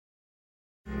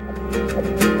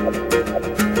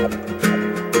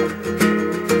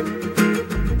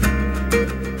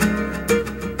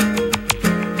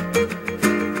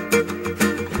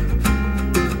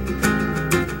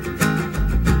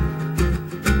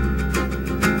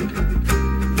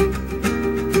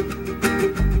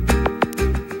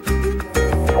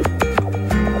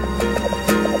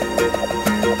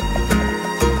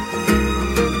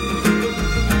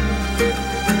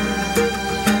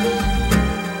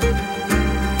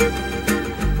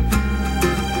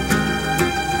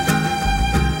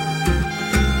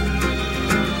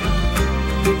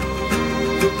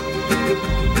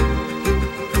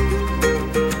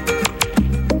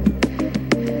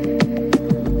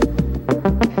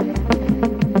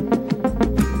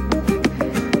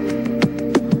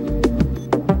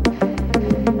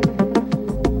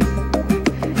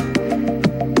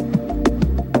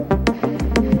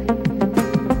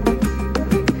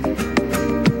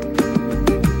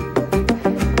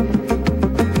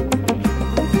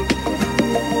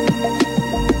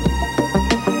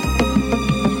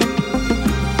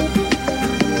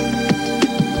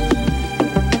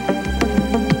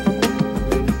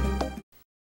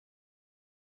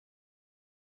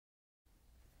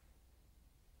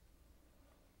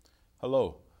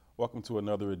Hello, welcome to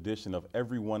another edition of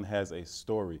Everyone Has a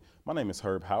Story. My name is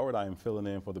Herb Howard. I am filling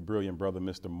in for the brilliant brother,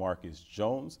 Mr. Marcus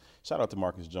Jones. Shout out to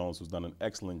Marcus Jones, who's done an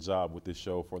excellent job with this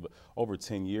show for over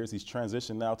 10 years. He's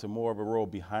transitioned now to more of a role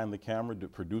behind the camera,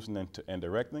 producing and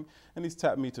directing, and he's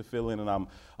tapped me to fill in, and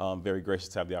I'm very gracious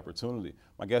to have the opportunity.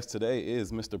 My guest today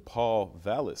is Mr. Paul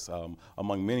Vallas.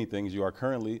 Among many things, you are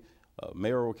currently a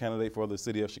mayoral candidate for the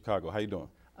city of Chicago. How you doing?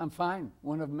 I'm fine.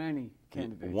 One of many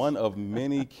candidates. One of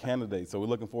many candidates. So we're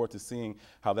looking forward to seeing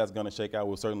how that's going to shake out.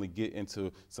 We'll certainly get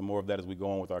into some more of that as we go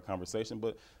on with our conversation.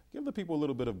 But give the people a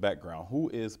little bit of background.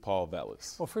 Who is Paul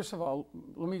Vallas? Well, first of all,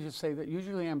 let me just say that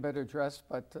usually I'm better dressed,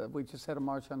 but we just had a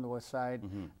march on the West Side.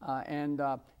 And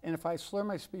if I slur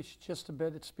my speech just a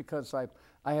bit, it's because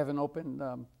I have an open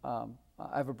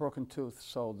I have a broken tooth,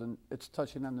 so then it's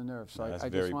touching on the nerve. So that's I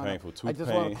very just painful. I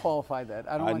just want to qualify that.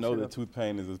 I know that tooth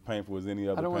pain is as painful as any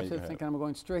other pain. I don't want you to think I'm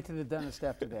going straight to the dentist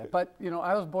after that. But you know,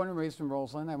 I was born and raised in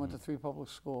Roseland. I went to 3 public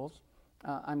schools.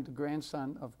 I'm the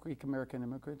grandson of Greek American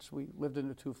immigrants. We lived in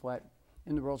a 2-flat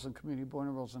in the Roseland community, born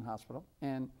in Roseland Hospital,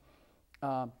 and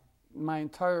my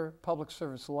entire public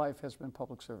service life has been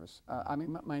public service. I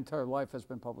mean, my entire life has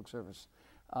been public service.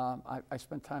 I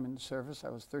spent time in the service. I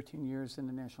was 13 years in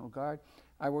the National Guard.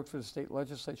 I worked for the state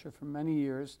legislature for many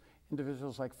years,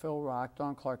 individuals like Phil Rock,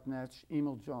 Don Clark Netsch,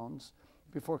 Emil Jones,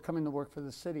 before coming to work for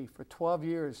the city. For 12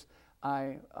 years,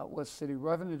 I was city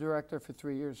revenue director for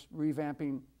 3 years,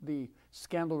 revamping the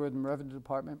scandal-ridden revenue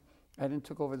department. I then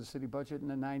took over the city budget in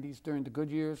the 90s during the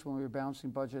good years when we were balancing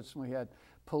budgets and we had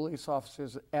police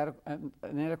officers, an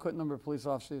adequate number of police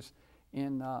officers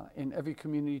in every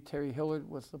community. Terry Hillard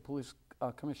was the police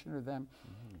commissioner then.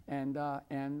 And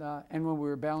when we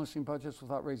were balancing budgets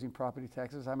without raising property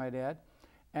taxes, I might add.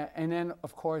 And then,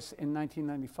 of course, in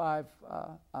 1995,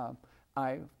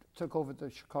 I took over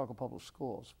the Chicago Public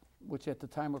Schools, which at the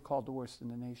time were called the worst in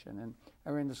the nation. And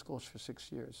I ran the schools for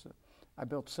 6 years. I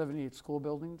built 78 school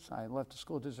buildings. I left the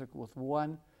school district with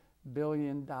 $1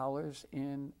 billion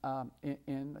in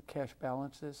cash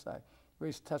balances. I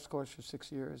raised test scores for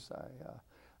 6 years.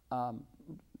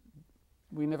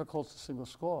 We never closed a single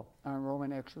school. Our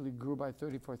enrollment actually grew by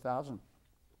 34,000.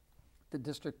 The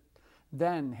district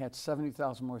then had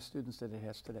 70,000 more students than it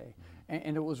has today.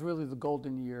 And it was really the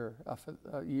golden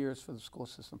years for the school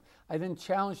system. I then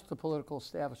challenged the political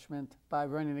establishment by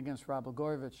running against Rob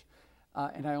Blagojevich,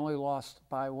 and I only lost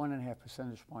by 1.5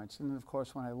 percentage points. And then, of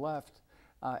course, when I left,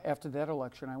 after that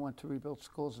election, I went to rebuild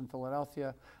schools in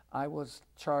Philadelphia. I was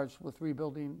charged with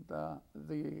rebuilding the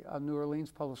New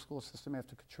Orleans public school system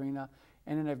after Katrina.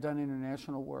 And then I've done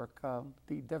international work.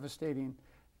 The devastating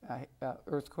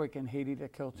earthquake in Haiti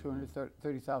that killed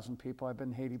 230,000 people. I've been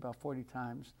in Haiti about 40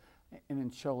 times, and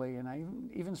in Chile, and I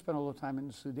even spent a little time in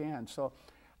the Sudan. So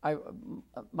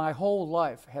my whole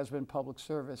life has been public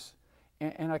service,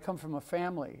 and I come from a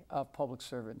family of public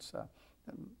servants.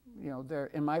 You know,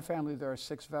 in my family there are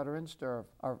 6 veterans. There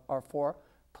are 4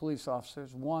 police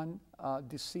officers. One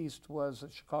deceased was a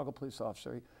Chicago police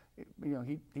officer. You know,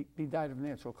 he died of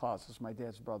natural causes, my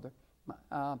dad's brother,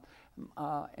 and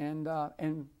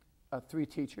 3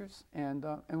 teachers and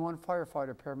 1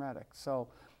 firefighter paramedic. So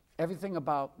everything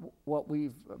about what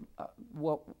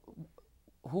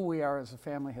who we are as a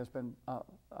family has been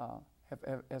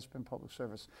public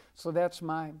service. So that's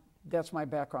my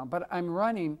background. But I'm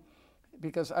running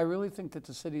because I really think that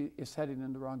the city is heading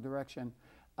in the wrong direction.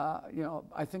 you know,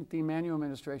 I think the Emanuel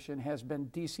administration has been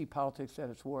DC politics at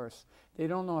its worst. They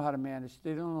don't know how to manage.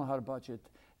 They don't know how to budget.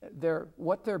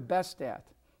 What they're best at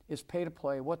is pay to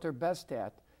play. What they're best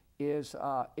at is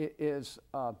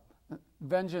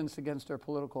vengeance against their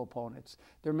political opponents.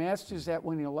 They're masters at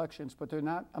winning elections, but they're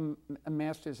not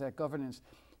masters at governance.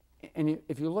 And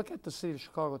if you look at the city of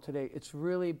Chicago today, it's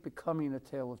really becoming a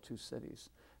tale of two cities.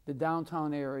 The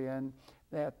downtown area and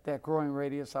that growing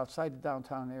radius outside the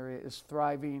downtown area is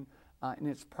thriving and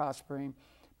it's prospering,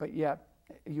 but yet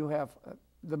you have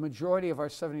the majority of our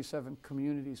 77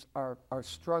 communities are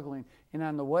struggling. And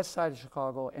on the west side of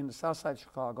Chicago and the south side of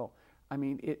Chicago, I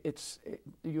mean,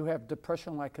 you have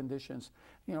depression-like conditions.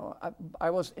 You know, I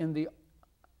was in the,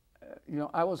 you know,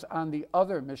 I was on the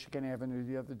other Michigan Avenue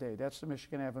the other day. That's the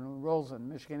Michigan Avenue in Roseland,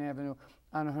 Michigan Avenue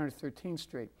on 113th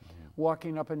Street,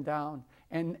 walking up and down.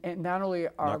 And not only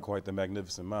are not quite the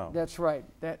Magnificent Mile. That's right.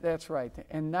 That's right.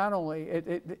 And not only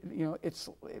it's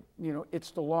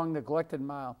the long neglected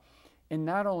mile, and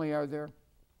not only are there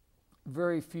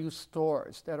very few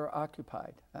stores that are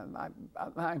occupied.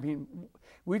 I mean,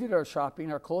 we did our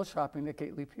shopping, our clothes shopping at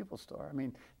Gately People's Store. I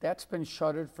mean, that's been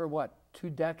shuttered for what, 2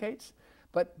 decades?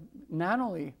 But not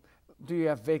only do you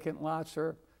have vacant lots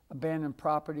or abandoned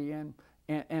property and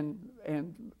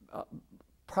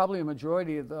probably a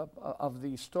majority of the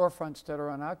storefronts that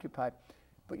are unoccupied,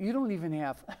 but you don't even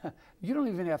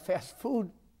have fast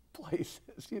food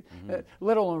places,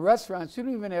 let alone restaurants. You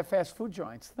don't even have fast food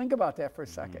joints. Think about that for a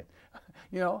second.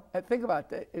 You know, think about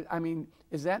that. I mean,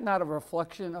 is that not a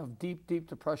reflection of deep, deep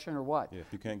depression or what? Yeah,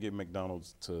 if you can't get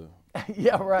McDonald's to...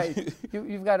 Yeah, right.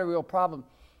 You've got a real problem.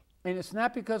 And it's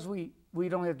not because we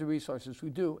don't have the resources. We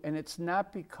do. And it's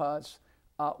not because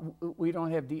we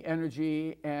don't have the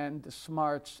energy and the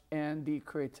smarts and the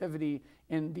creativity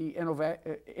and the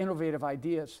innovative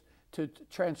ideas to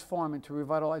transform and to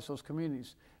revitalize those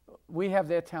communities. We have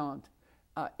that talent.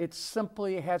 It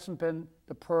simply hasn't been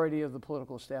the priority of the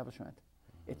political establishment.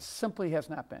 It simply has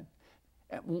not been.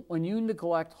 When you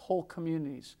neglect whole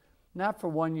communities, not for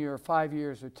 1 year, or 5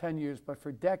 years, or 10 years, but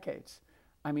for decades,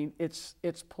 I mean, it's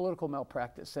political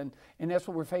malpractice, and that's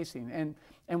what we're facing.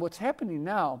 And what's happening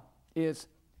now is,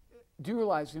 do you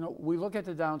realize, you know, we look at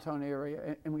the downtown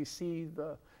area and we see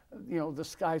the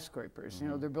skyscrapers. You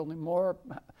know, they're building more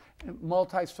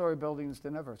multi-story buildings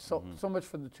than ever. So much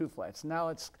for the 2 flats. Now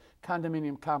it's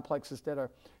condominium complexes that are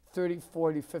 30,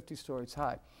 40, 50 stories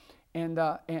high.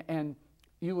 And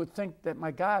you would think that,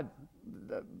 my God,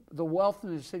 the wealth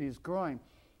in the city is growing.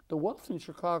 The wealth in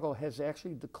Chicago has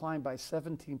actually declined by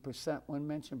 17% when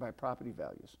mentioned by property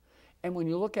values. And when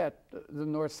you look at the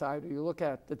north side, or you look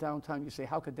at the downtown, you say,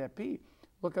 how could that be?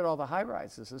 Look at all the high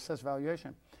rises, assessed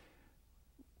valuation.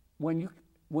 When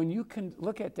you can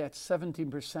look at that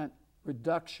 17%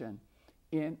 reduction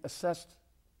in assessed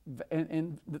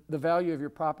in the value of your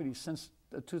property since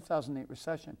the 2008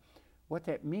 recession, what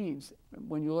that means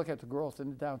when you look at the growth in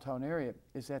the downtown area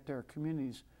is that there are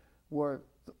communities where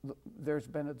there's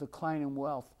been a decline in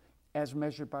wealth as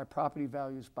measured by property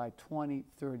values by 20,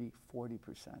 30, 40%.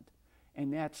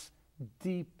 And that's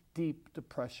deep, deep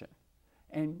depression.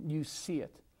 And you see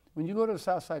it. When you go to the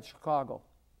south side of Chicago,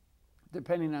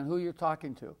 depending on who you're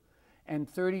talking to, and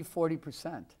 30,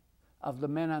 40% of the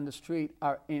men on the street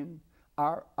have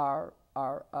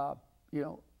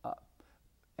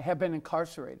been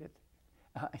incarcerated,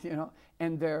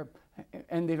 and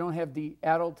they don't have the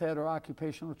adult ed or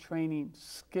occupational training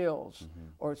skills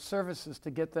or services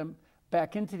to get them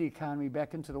back into the economy,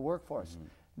 back into the workforce.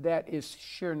 That is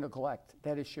sheer neglect.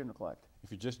 That is sheer neglect.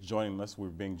 If you're just joining us, we're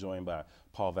being joined by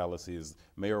Paul Vallas. He is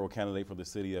mayoral candidate for the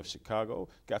city of Chicago.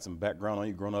 Got some background on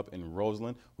you, grown up in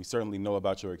Roseland. We certainly know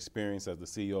about your experience as the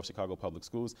CEO of Chicago Public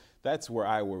Schools. That's where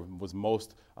I was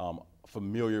most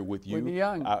familiar with you. Whitney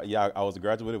Young. I was a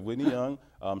graduate of Whitney Young.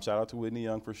 Shout out to Whitney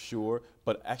Young for sure.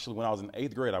 But actually, when I was in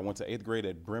 8th grade, I went to 8th grade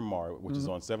at Bryn Mawr, which is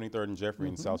on 73rd and Jeffrey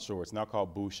in South Shore. It's now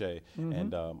called Boucher.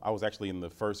 And I was actually in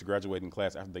the first graduating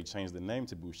class after they changed the name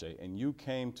to Boucher. And you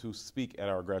came to speak at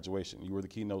our graduation. You were the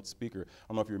keynote speaker. I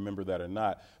don't know if you remember that or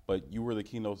not, but you were the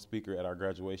keynote speaker at our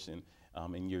graduation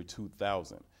in year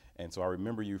 2000. And so I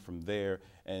remember you from there.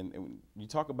 And you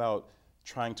talk about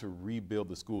trying to rebuild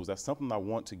the schools. That's something I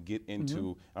want to get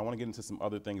into. I want to get into some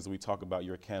other things as we talk about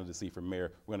your candidacy for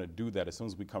mayor. We're going to do that as soon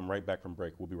as we come right back from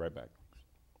break. We'll be right back.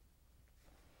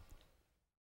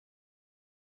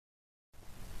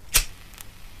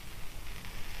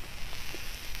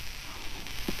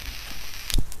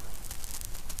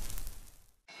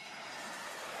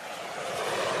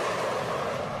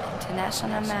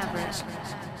 International Maverick.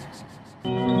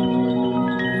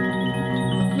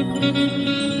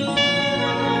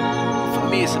 From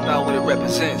me, it's about what it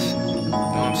represents. You know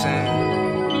what I'm saying?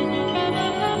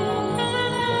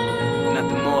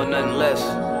 Nothing more, nothing less.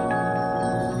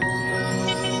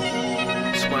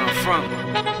 That's where I'm from. You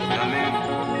know what I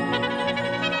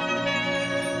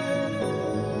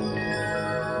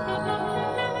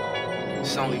mean?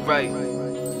 It's only right.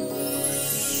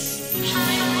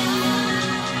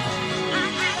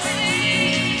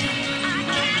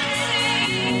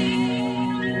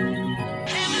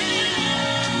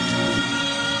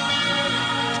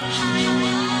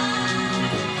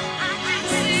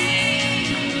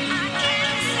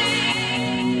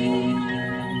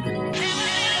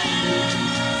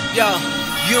 Yo,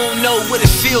 you don't know what it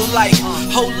feel like.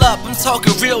 Hold up, I'm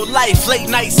talking real life. Late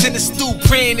nights in the stew,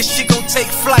 praying this shit gon' take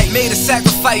flight. Made a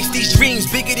sacrifice, these dreams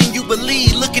bigger than you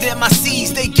believe. Looking at my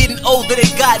seeds, they getting older, they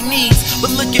got needs.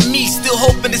 But look at me, still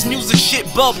hoping this music shit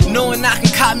bubble. Knowing I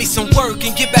can cop me some work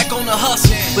and get back on the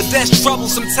hustle. But that's trouble,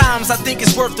 sometimes I think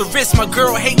it's worth the risk. My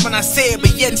girl hate when I say it,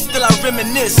 but yet and still I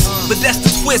reminisce. But that's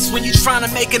the twist, when you trying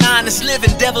to make an honest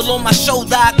living. Devil on my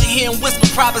shoulder, I can hear him whisper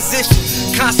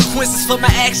propositions. Consequences for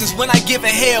my actions when I give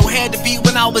a hell. Had to be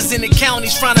when I was in the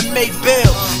counties trying to make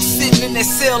bail. Sitting in that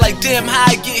cell like damn how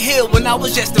I get healed. When I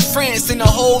was just a friend in a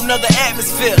whole nother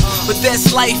atmosphere. But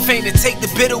that's life, ain't it? Take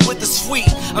the bitter with the sweet.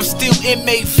 I'm still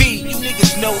inmate V, you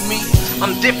niggas know me.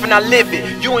 I'm different, I live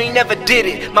it, you ain't never did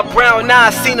it. My brown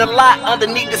eyes seen a lot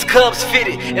underneath this Cubs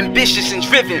fitted. Ambitious and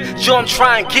driven, Joe I'm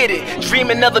trying to get it.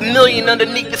 Dreaming of $1 million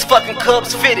underneath this fucking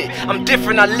Cubs fitted. I'm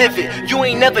different, I live it, you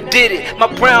ain't never did it.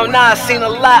 My brown eyes seen a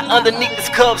lot underneath this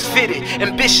Cubs fitted.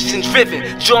 Ambitious and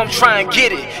driven, Joe I'm trying to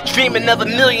get it. Dreaming of $1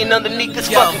 million underneath this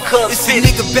fucking Cubs fitted.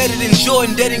 It's a nigga better than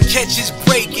Jordan that didn't catch his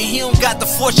break. And he don't got the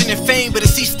fortune and fame, but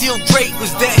is he still great?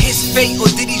 Was that his fate, or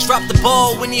did he drop the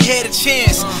ball when he had a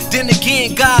chance? Then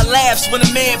again, God laughs when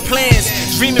a man plans.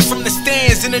 Dreaming from the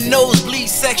stands in the nosebleed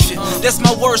section. That's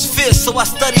my worst fear, so I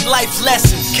study life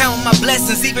lessons. Counting my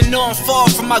blessings, even though I'm far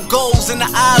from my goals. In the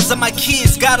eyes of my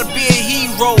kids, gotta be a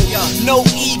hero. No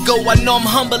ego, I know I'm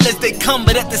humble as they come,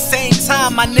 but at the same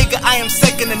time, my nigga, I am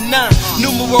second to none.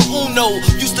 Numero uno,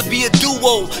 used to be a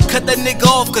duo. Cut that nigga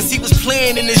off cause he was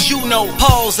playing in his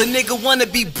Pause, a nigga wanna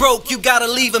be broke, you gotta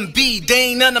leave him be.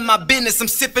 They ain't none of my business, I'm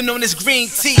sipping on this green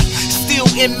tea. Still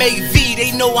MAV,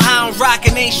 they know how I'm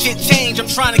rocking, ain't shit changed. I'm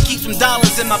trying to keep some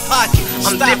dollars in my pocket.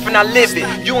 I'm different, I live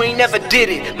it, you ain't never did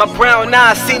it. My brown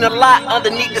eyes seen a lot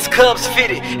underneath this Cubs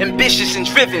fitted. Ambitious and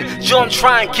driven, Joe I'm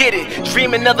trying to get it.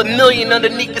 Dreaming of $1 million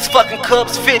underneath this fucking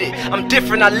Cubs fitted. I'm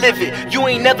different, I live it, you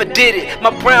ain't never did it.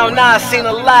 My brown eyes seen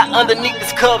a lot underneath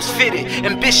this Cubs fitted.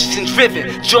 Ambitious and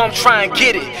driven, Joe I'm trying to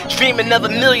get it. Dreaming of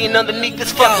 $1 million underneath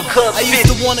this fucking Cubs fitted. I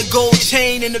used to want a gold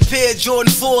chain and a pair of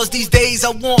Jordan 4s. These days I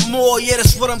want more, yeah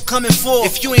that's what I'm coming for.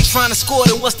 If you ain't trying to score,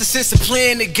 then what's the sense of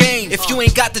playing the game? If you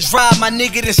ain't got the drive, my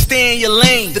nigga, then stay in your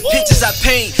lane. The pictures I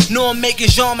paint, know I'm making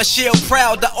Jean-Michel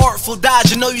proud. The artful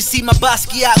dodger, know you see my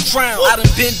Basquiat crown. I done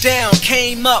been down,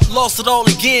 came up, lost it all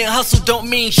again. Hustle don't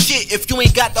mean shit if you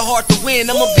ain't got the heart to win.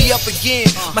 I'ma be up again,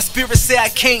 my spirit say I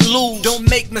can't lose. Don't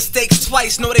make mistakes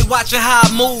twice, know they watching how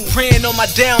I move. Praying on my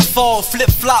downfall,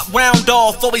 flip-flop, round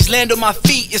off. Always land on my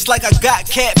feet, it's like I got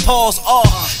cat paws off.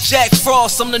 Jack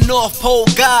Frost, I'm the North Pole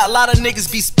God. A lot of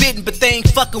niggas be spitting, but they ain't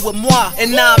fucking with moi.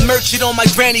 And now I merch it on my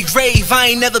granny grave.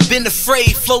 I ain't never been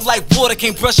afraid. Flow like water,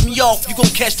 can't brush me off. You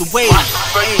gon' catch the wave. And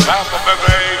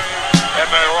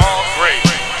they were all great.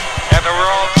 And they were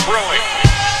all thrilling.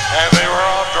 And they were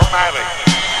all dramatic.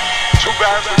 Too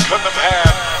bad we couldn't have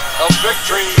had a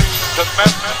victory that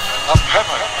meant a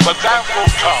pennant. But that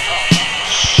will come.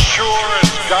 Sure as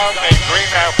God made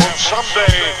green apples,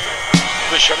 someday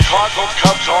the Chicago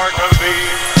Cubs are going to be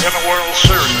in the World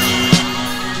Series.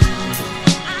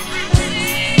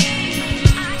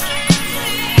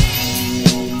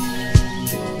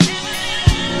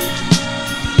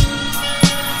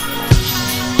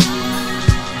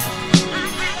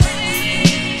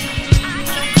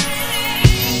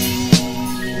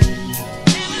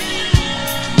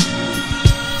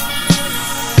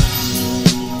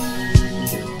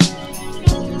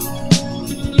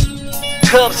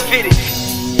 Cubs fitted.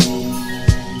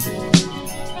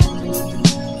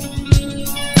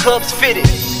 Cubs fitted.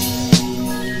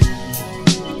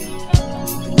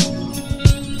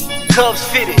 Cubs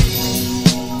fitted.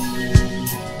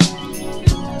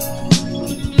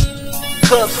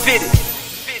 Cubs fitted.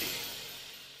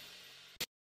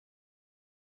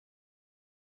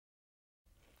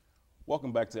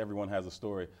 Welcome back to Everyone Has a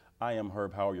Story. I am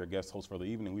Herb Howard, your guest host for the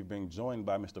evening. We've been joined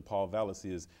by Mr. Paul Vallas.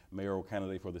 He is mayoral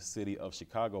candidate for the city of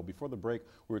Chicago. Before the break,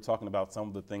 we were talking about some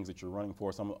of the things that you're running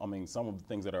for, some of the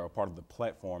things that are a part of the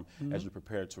platform as you're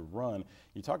prepared to run.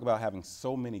 You talk about having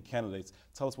so many candidates.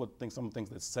 Tell us some of the things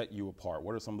that set you apart.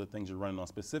 What are some of the things you're running on?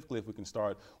 Specifically, if we can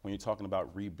start when you're talking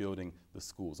about rebuilding the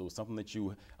schools. It was something that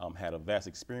you had a vast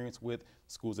experience with.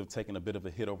 Schools have taken a bit of a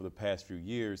hit over the past few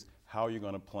years. How are you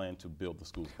going to plan to build the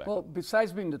schools back? Well,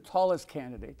 besides being the tallest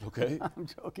candidate, okay, I'm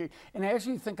joking, and I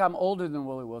actually think I'm older than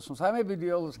Willie Wilson, so I may be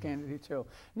the oldest candidate too.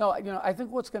 No, I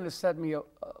think what's going to set me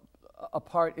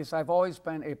apart is I've always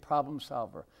been a problem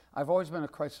solver. I've always been a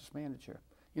crisis manager.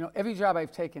 Every job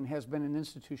I've taken has been an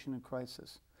institution in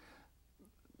crisis.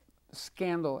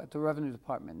 Scandal at the Revenue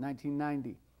Department,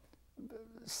 1990.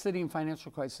 City and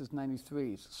financial crisis,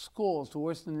 93. Schools, the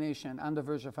worst in the nation, on the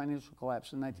verge of financial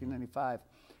collapse in 1995.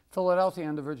 Philadelphia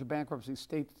on the verge of bankruptcy,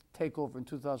 state takeover in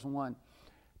 2001.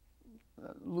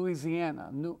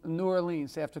 Louisiana, New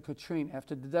Orleans after Katrina,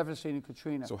 after the devastating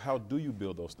Katrina. So how do you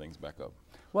build those things back up?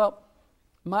 Well,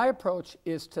 my approach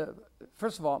is to,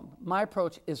 first of all,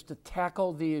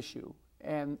 tackle the issue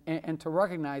and to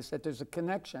recognize that there's a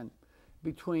connection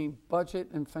between budget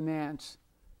and finance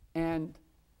and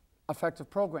effective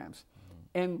programs.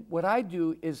 And what I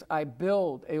do is I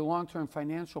build a long-term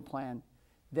financial plan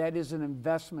that is an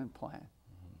investment plan.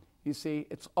 You see,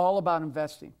 it's all about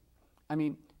investing. I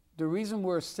mean, the reason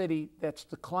we're a city that's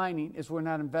declining is we're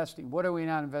not investing. What are we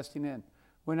not investing in?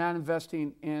 We're not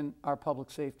investing in our public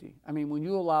safety. I mean, when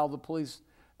you allow the police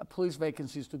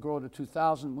vacancies to grow to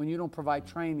 2,000, when you don't provide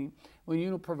training, when you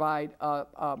don't provide,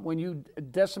 when you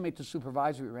decimate the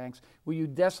supervisory ranks, when you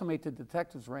decimate the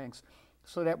detectives' ranks,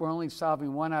 so that we're only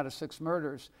solving 1 out of 6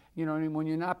 murders. You know what I mean? When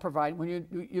you're not providing, when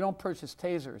you don't purchase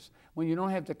tasers, when you don't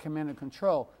have the command and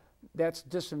control, that's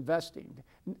disinvesting.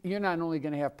 You're not only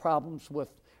going to have problems with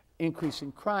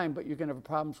increasing crime, but you're going to have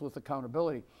problems with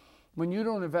accountability. When you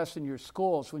don't invest in your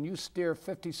schools, when you steer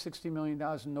 $50, $60 million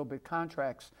in no-bid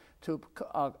contracts to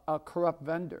corrupt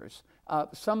vendors,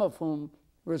 some of whom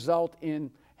result in,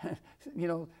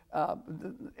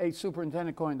 a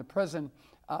superintendent going to prison.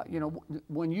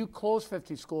 When you close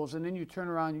 50 schools and then you turn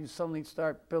around and you suddenly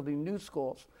start building new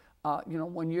schools,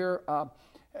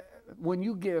 when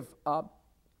you give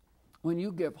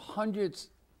hundreds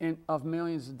of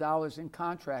millions of dollars in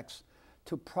contracts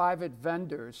to private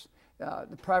vendors,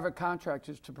 the private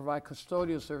contractors to provide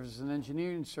custodial services and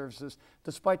engineering services,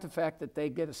 despite the fact that they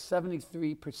get a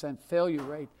 73% failure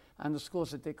rate on the schools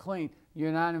that they clean,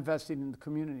 you're not investing in the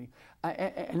community.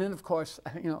 And then, of course,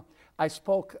 I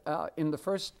spoke in the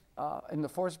first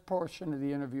portion of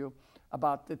the interview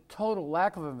about the total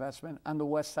lack of investment on the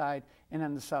west side and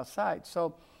on the south side.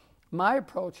 So my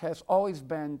approach has always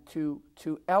been to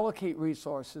allocate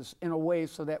resources in a way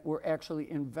so that we're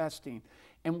actually investing.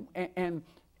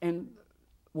 And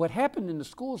what happened in the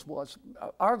schools was,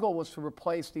 our goal was to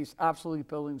replace these obsolete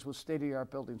buildings with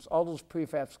state-of-the-art buildings. All those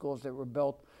prefab schools that were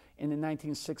built in the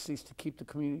 1960s to keep the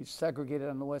communities segregated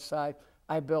on the west side,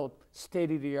 I built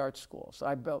state-of-the-art schools.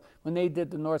 When they did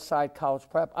the North Side College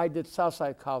Prep, I did South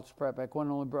Side College Prep at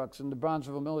Gwendolyn Brooks and the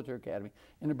Bronzeville Military Academy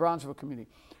in the Bronzeville community.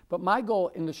 But my goal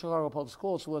in the Chicago Public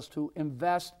Schools was to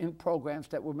invest in programs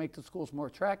that would make the schools more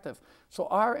attractive. So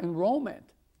our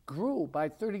enrollment grew by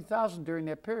 30,000 during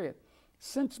that period.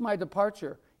 Since my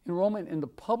departure, enrollment in the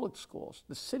public schools,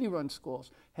 the city-run schools,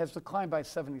 has declined by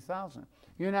 70,000.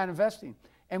 You're not investing.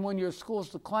 And when your schools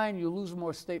decline, you lose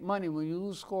more state money. When you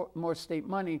lose more state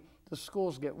money, the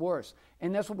schools get worse.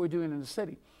 And that's what we're doing in the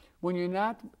city. When you're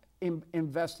not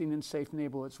investing in safe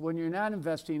neighborhoods, when you're not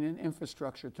investing in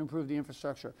infrastructure to improve the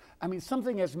infrastructure, I mean,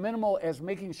 something as minimal as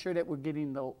making sure that we're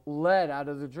getting the lead out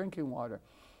of the drinking water.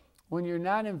 When you're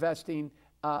not investing,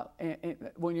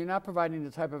 when you're not providing the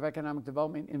type of economic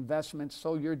development investments,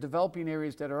 so you're developing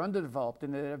areas that are underdeveloped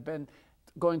and that have been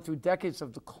going through decades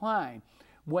of decline,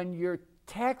 when you're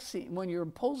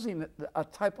imposing a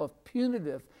type of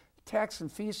punitive tax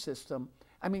and fee system,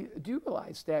 I mean, do you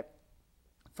realize that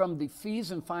from the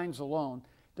fees and fines alone,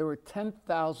 there were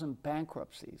 10,000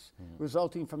 bankruptcies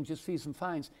resulting from just fees and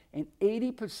fines, and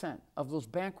 80% of those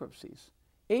bankruptcies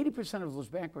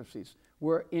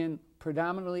were in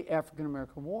predominantly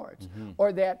African-American wards.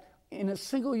 Or that in a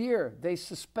single year, they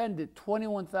suspended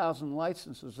 21,000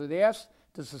 licenses, or they asked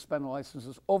to suspend the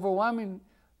licenses, overwhelming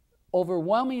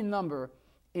number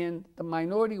in the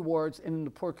minority wards and in the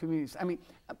poor communities. I mean,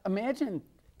 imagine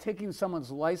taking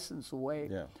someone's license away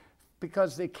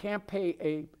because they can't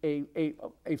pay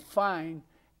a fine.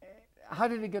 How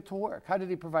did they get to work? How did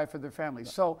they provide for their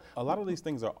families? So a lot of these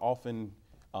things are often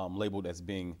labeled as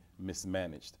being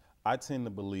mismanaged. I tend to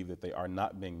believe that they are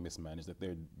not being mismanaged, that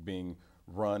they're being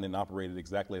run and operated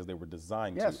exactly as they were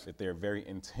designed Yes. to, that they're very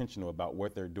intentional about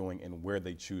what they're doing and where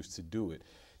they choose to do it.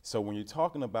 So when you're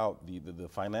talking about the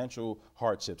financial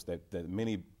hardships that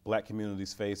many black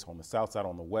communities face on the south side,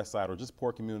 on the west side, or just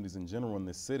poor communities in general in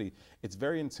this city, it's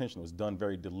very intentional. It's done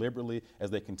very deliberately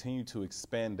as they continue to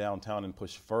expand downtown and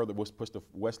push the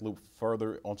West Loop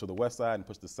further onto the west side and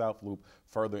push the South Loop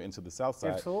further into the south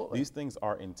side. Absolutely. These things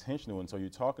are intentional. And so you're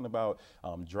talking about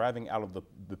driving out of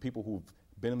the people who've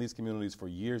been in these communities for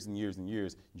years and years and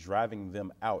years, driving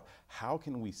them out. How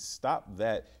can we stop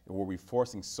that where we're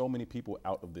forcing so many people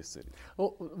out of this city?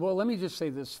 Well, let me just say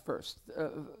this first.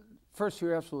 First,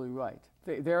 you're absolutely right.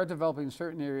 They are developing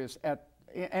certain areas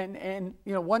and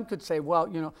one could say, well,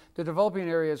 the developing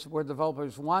areas where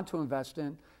developers want to invest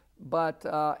in, but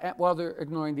while they're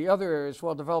ignoring the other areas,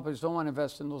 well, developers don't want to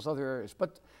invest in those other areas.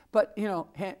 But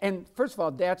and first of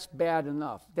all, that's bad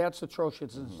enough. That's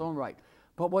atrocious in its own right.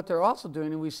 But what they're also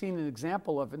doing, and we've seen an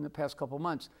example of in the past couple of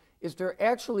months, is they're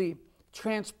actually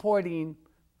transporting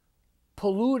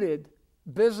polluted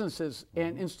businesses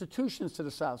and institutions to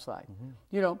the south side.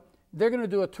 They're going to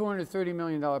do a $230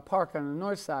 million park on the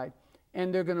north side,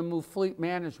 and they're going to move fleet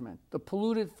management, the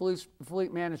polluted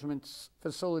fleet management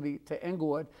facility, to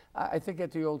Englewood, I think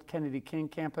at the old Kennedy King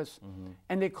campus,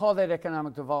 and they call that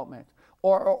economic development.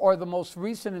 Or the most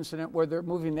recent incident where they're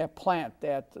moving that plant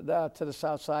to the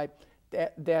south side,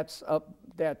 that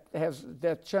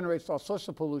generates all sorts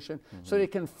of pollution, so they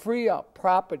can free up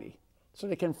property.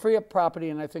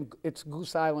 And I think it's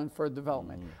Goose Island for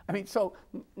development. I mean, so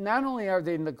not only are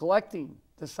they neglecting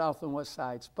the south and west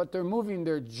sides, but they're moving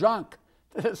their junk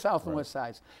to the south and west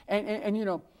sides. And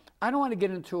I don't want to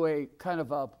get into a kind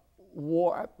of a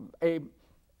war.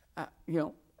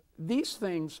 These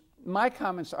things. My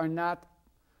comments are not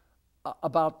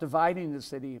about dividing the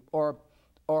city or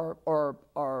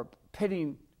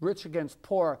pitting rich against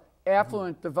poor,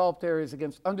 affluent developed areas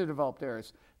against underdeveloped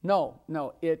areas. No,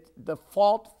 the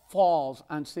fault falls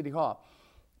on City Hall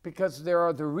because there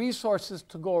are the resources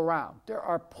to go around. There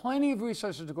are plenty of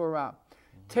resources to go around.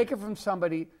 Take it from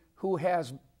somebody who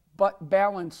has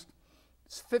balanced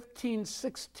 15,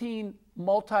 16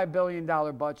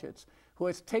 multi-billion-dollar budgets, who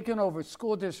has taken over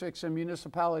school districts and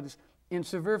municipalities in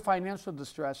severe financial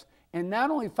distress, and not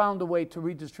only found a way to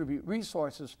redistribute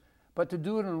resources, but to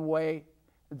do it in a way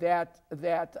that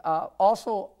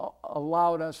also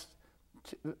allowed us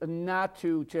not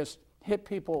to just hit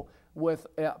people with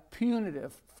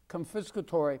punitive,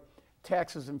 confiscatory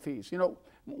taxes and fees.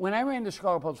 When I ran the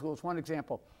Chicago Public Schools, one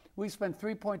example, we spent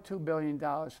 $3.2 billion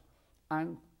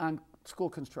on school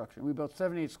construction. We built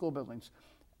 78 school buildings.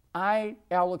 I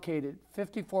allocated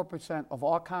 54% of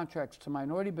all contracts to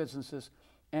minority businesses,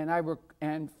 and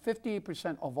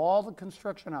 58% of all the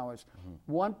construction hours,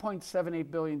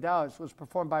 $1.78 billion, was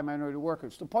performed by minority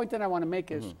workers. The point that I want to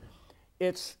make is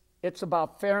it's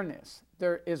about fairness.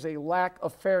 There is a lack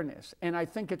of fairness, and I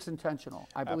think it's intentional.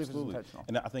 I believe Absolutely. It's intentional.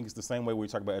 And I think it's the same way when we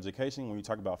talk about education, when we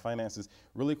talk about finances.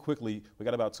 Really quickly, we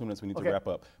got about 2 minutes, we need to wrap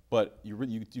up. But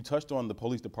you touched on the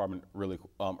police department really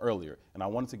earlier, and I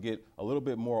wanted to get a little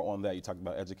bit more on that. You talked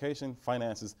about education,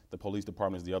 finances, the police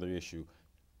department is the other issue.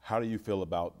 How do you feel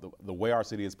about the way our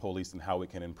city is policed and how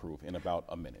it can improve in about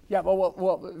a minute? Yeah,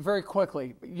 well, very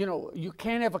quickly, you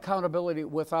can't have accountability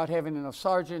without having enough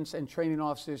sergeants and training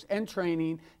officers and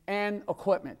training and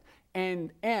equipment.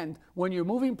 And when you're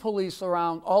moving police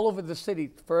around all over the city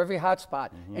for every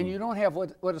hotspot, and you don't have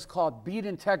what is called beat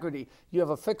integrity, you have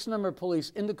a fixed number of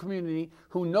police in the community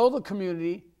who know the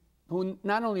community, who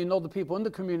not only know the people in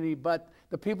the community, but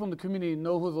the people in the community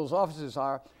know who those officers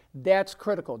are. That's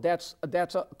critical. That's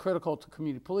critical to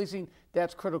community policing.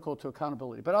 That's critical to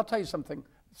accountability. But I'll tell you something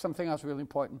else really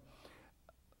important.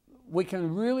 We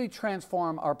can really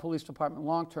transform our police department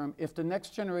long term if the next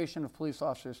generation of police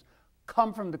officers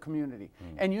come from the community.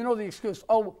 And the excuse,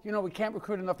 we can't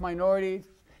recruit enough minorities,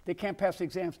 they can't pass the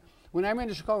exams. When I ran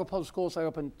the Chicago Public Schools, I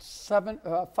opened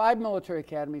 5 military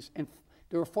academies, and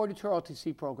there were 42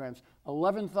 ROTC programs,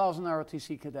 11,000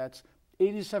 ROTC cadets,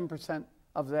 87%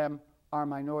 of them are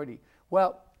minority.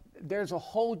 Well, there's a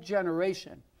whole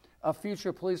generation of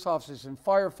future police officers and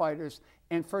firefighters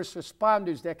and first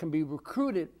responders that can be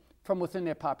recruited from within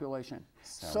that population.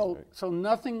 So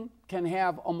nothing can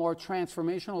have a more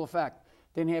transformational effect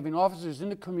than having officers in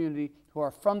the community who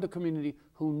are from the community,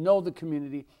 who know the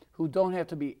community, who don't have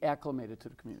to be acclimated to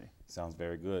the community. Sounds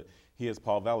very good. He is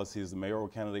Paul Vallas. He is the mayoral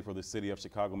candidate for the city of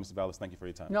Chicago. Mr. Vallas, thank you for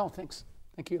your time. No, thanks.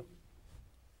 Thank you.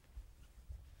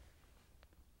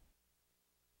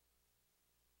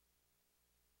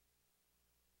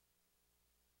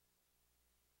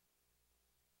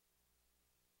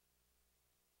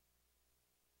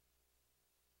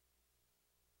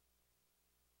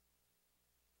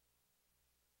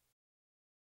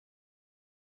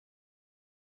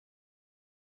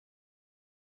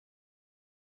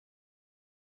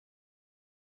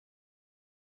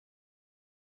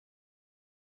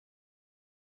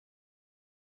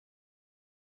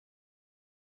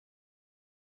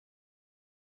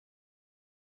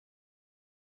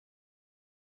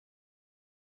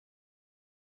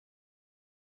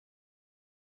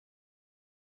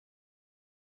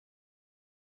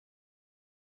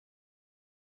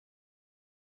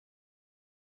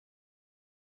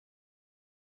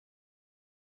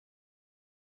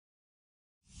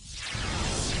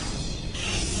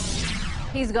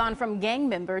 He's gone from gang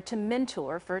member to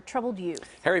mentor for troubled youth.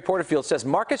 Harry Porterfield says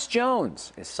Marcus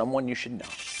Jones is someone you should know.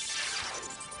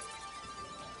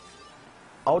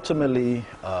 Ultimately,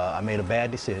 I made a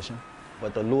bad decision,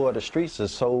 but the lure of the streets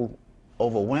is so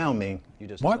overwhelming.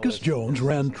 Marcus Jones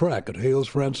ran track at Hales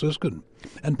Franciscan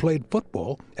and played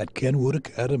football at Kenwood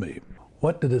Academy.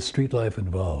 What did his street life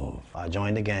involve? I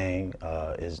joined the gang.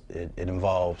 It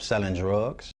involved selling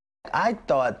drugs. I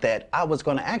thought that I was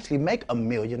going to actually make $1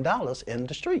 million in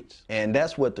the streets. And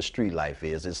that's what the street life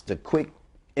is. It's the quick,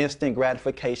 instant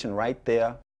gratification right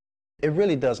there. It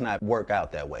really does not work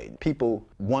out that way. People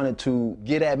wanted to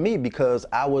get at me because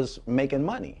I was making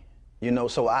money, you know,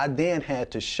 so I then had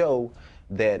to show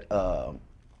that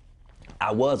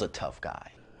I was a tough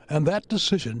guy. And that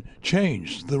decision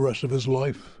changed the rest of his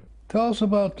life. Tell us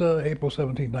about April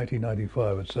 17,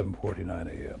 1995 at 7:49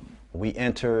 a.m. We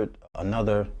entered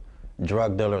another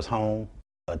drug dealer's home,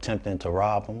 attempting to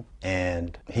rob him,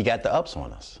 and he got the ups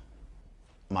on us.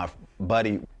 My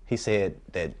buddy, he said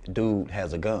that dude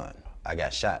has a gun. I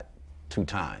got shot 2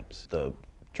 times, the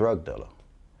drug dealer.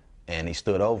 And he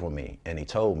stood over me and he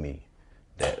told me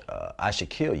that I should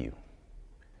kill you.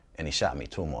 And he shot me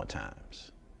 2 more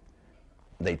times.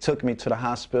 They took me to the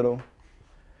hospital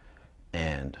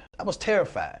and I was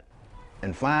terrified.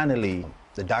 And finally,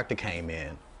 the doctor came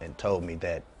in and told me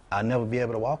that I'd never be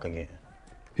able to walk again.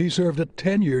 He served a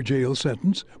 10-year jail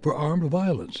sentence for armed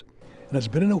violence and has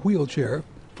been in a wheelchair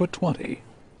for 20.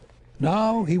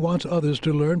 Now he wants others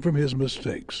to learn from his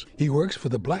mistakes. He works for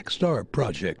the Black Star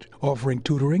Project, offering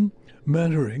tutoring,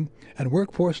 mentoring, and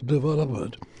workforce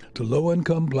development to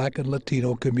low-income Black and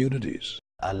Latino communities.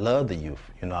 I love the youth.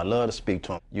 You know, I love to speak to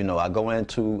them. You know, I go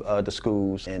into the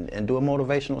schools and do a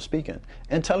motivational speaking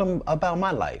and tell them about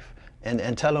my life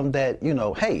and tell them that, you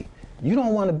know, hey, you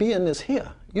don't want to be in this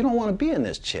here. You don't want to be in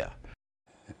this chair.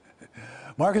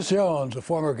 Marcus Jones, a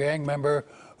former gang member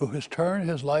who has turned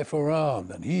his life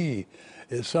around, and he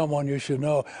is someone you should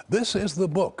know. This is the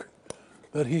book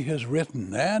that he has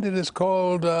written, and it is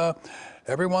called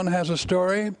Everyone Has a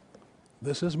Story.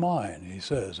 This is mine, he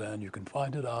says, and you can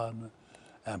find it on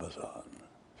Amazon.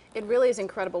 It really is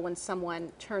incredible when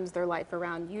someone turns their life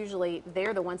around. Usually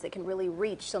they're the ones that can really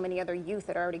reach so many other youth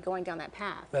that are already going down that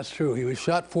path. That's true. He was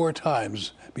shot 4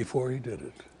 times before he did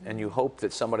it. And you hope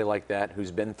that somebody like that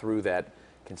who's been through that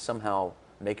can somehow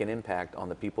make an impact on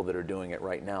the people that are doing it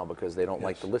right now, because they don't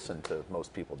like to listen to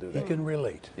most people, do they? He can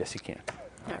relate. Yes, he can.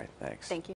 All right, thanks. Thank you.